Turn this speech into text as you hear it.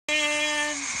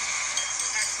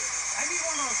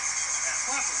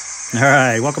All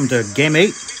right, welcome to Game 8.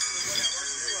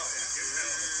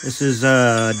 This is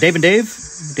Dave and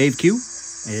Dave Q,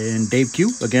 and Dave Q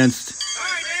against All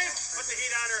right, Dave. Put the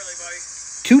heat on early, buddy.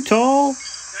 Too Tall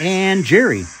and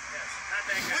Jerry.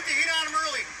 Put the heat on him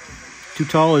early. Too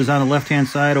Tall is on the left-hand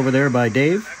side over there by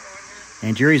Dave,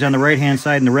 and Jerry's on the right-hand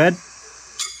side in the red.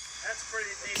 That's pretty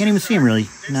decent. Can't even see him really,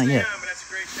 Didn't not stay yet. on, but that's a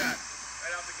great shot.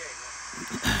 Right out the gate.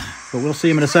 But we'll see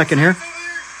him in a second here. Chris.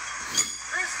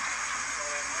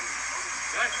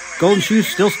 Golden Shoes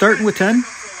still starting with 10. I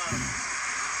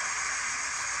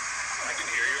can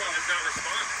hear you. I'm just not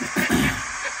responding.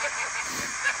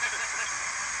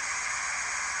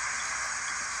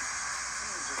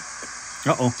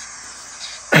 Uh-oh.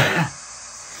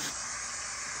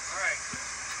 All right.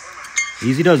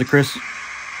 Easy does it, Chris.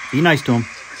 Be nice to him. There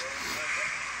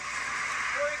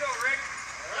you go, Rick.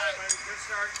 All right, buddy. Good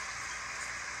start.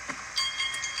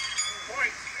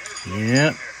 Point.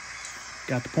 Yep.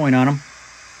 Got the point on him.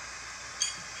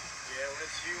 Yeah, well,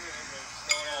 it's humid and the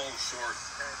snow all short.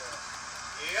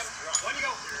 Yep. One you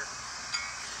go.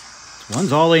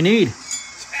 One's all they need.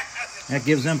 That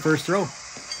gives them first throw. Wow. Look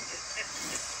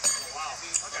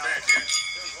at that, Jen.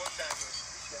 There was one time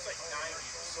it's like 90,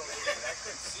 so I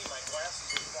couldn't see. My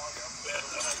glasses were fogged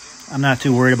up. I'm not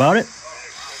too worried about it.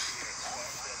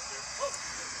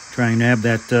 Trying to have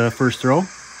that first throw.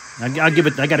 I'll give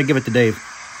it. I got to give it to Dave.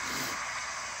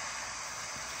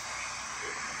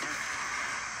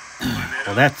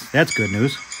 Well, that's good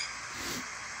news. Get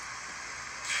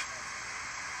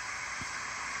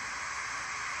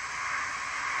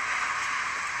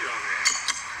on there.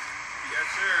 Yes,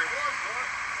 sir.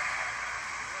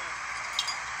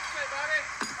 Hey, buddy.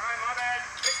 All right, my bad.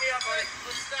 Pick me up, buddy.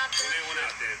 Let's stop that. They went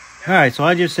out, Dave. All right, so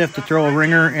I just have to throw a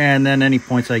ringer, and then any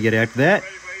points I get after that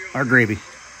are gravy.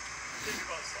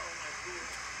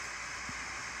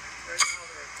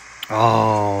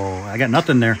 Oh, I got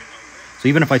nothing there. So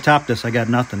even if I top this, I got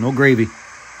nothing. No gravy. Get up.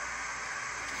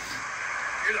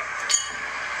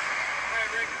 All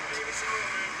right, Rick. Give us some room,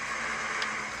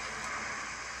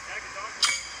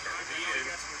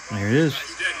 man. There it is.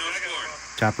 Dead, no scoring.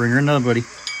 Top ringer, another buddy.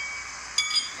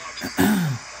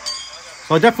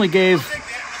 So I definitely gave Take that.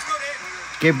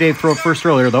 Let's go, Dave. Dave first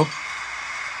throw there, though. That's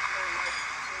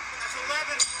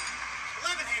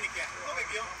 11 handicap. No big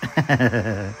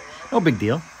deal. No big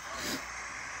deal.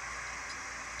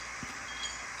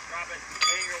 Drop it.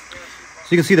 So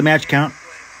you can see the match count.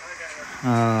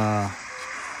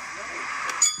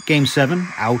 Game 7.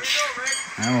 Ouch.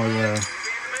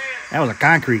 That was a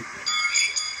concrete.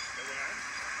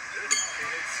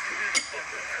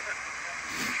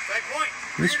 Back point.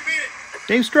 You're here to beat it.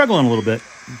 Dave's struggling a little bit.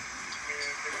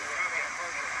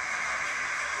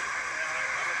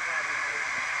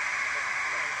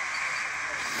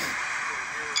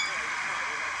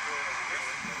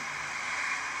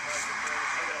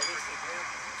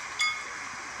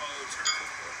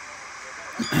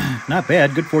 Not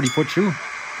bad. Good 40-foot shoe.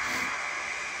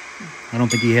 I don't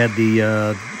think he had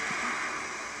the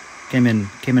came in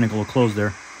a little close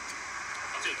there.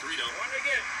 I'll take 3, though. One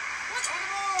again. What's on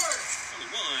the board? Only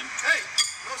one. Hey,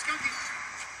 no skunky.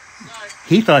 Sorry.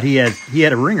 He thought he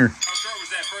had a ringer. How short was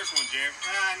that first one, Jerry?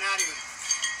 Not even.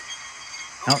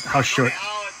 How short?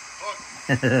 Hook.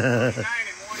 9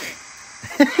 and 1 8.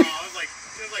 Oh, it was like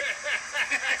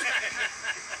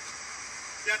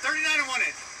yeah, 39 and 1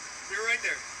 inch. You're right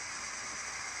there.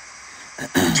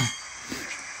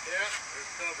 Yeah, there's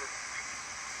cover.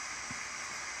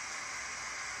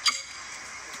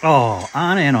 Oh,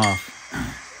 on and off.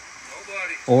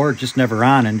 Nobody. Or just never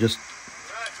on and just,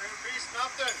 Right, trim piece,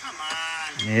 nothing. Come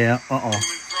on. yeah, uh-oh. Move in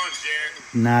front, Jerry.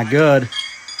 Not good.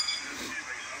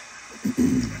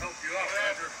 Help you out,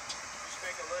 Roger. Just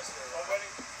make a list there. Oh, buddy.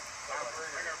 I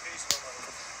got a piece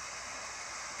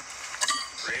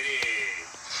for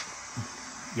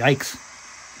Yikes.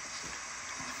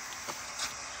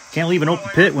 Can't leave an open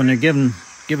pit when they're given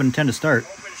 10 to start.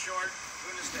 Open short,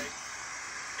 doing the stake.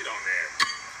 Get on there.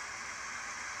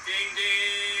 Ding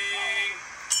ding.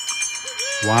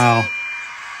 Wow.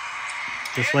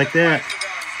 Just like that. Who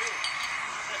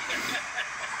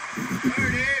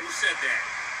said that?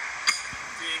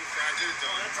 Ding, Roger,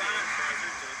 done.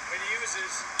 When he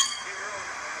uses,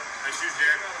 nice shoes,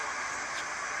 Jerry.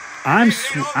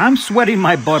 I'm sweating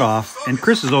my butt off, and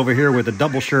Chris is over here with a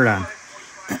double shirt on.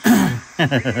 What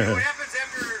happens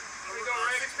after we go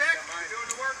right six pack? You're doing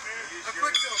the work, man. A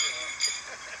Qukslvr.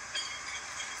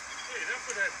 Hey, enough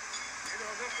for that.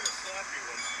 Enough for the sloppy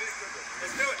one.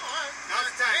 Let's do it. All right. Now's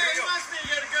the time. Hey, it must be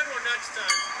you got a good one next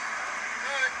time. All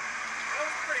right. That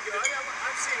was pretty good.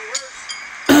 I've seen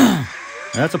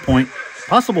worse. That's a point.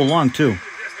 Possible long, too.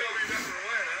 Just don't leave that for a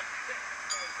while, huh?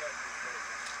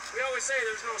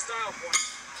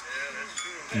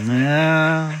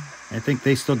 Nah, I think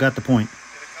they still got the point.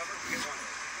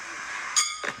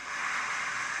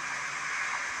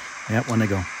 Yep, when they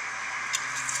go.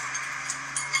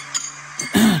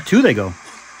 2 they go. All right,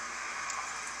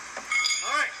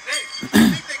 hey, I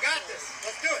think they got this.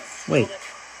 Let's do it. Wait.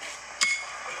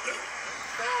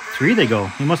 3 they go.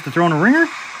 He must have thrown a ringer?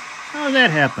 How did that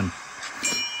happen?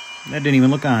 That didn't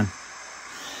even look on.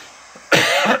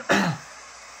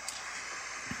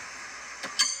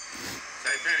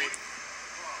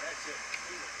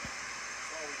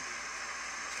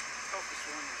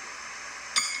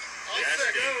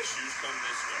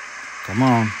 Come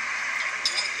on.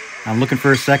 I'm looking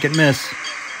for a second miss.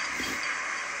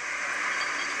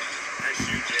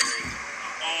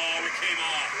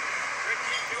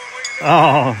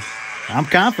 Oh, I'm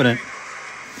confident.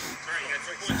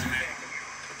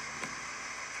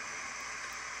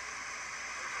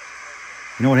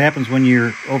 You know what happens when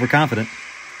you're overconfident?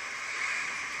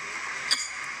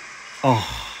 Oh.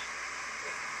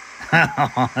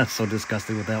 That's so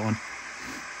disgusting with that one.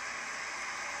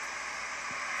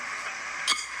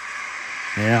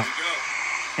 Yeah.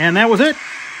 And that was it.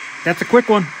 That's a quick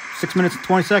one. 6 minutes and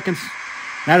 20 seconds.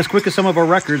 Not as quick as some of our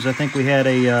records. I think we had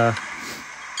a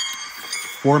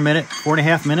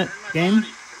 4.5 minute game.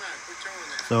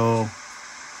 So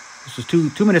this is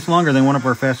two minutes longer than one of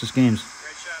our fastest games.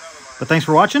 But thanks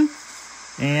for watching.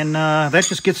 And that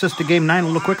just gets us to game 9 a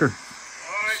little quicker.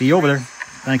 See you over there.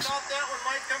 Thanks.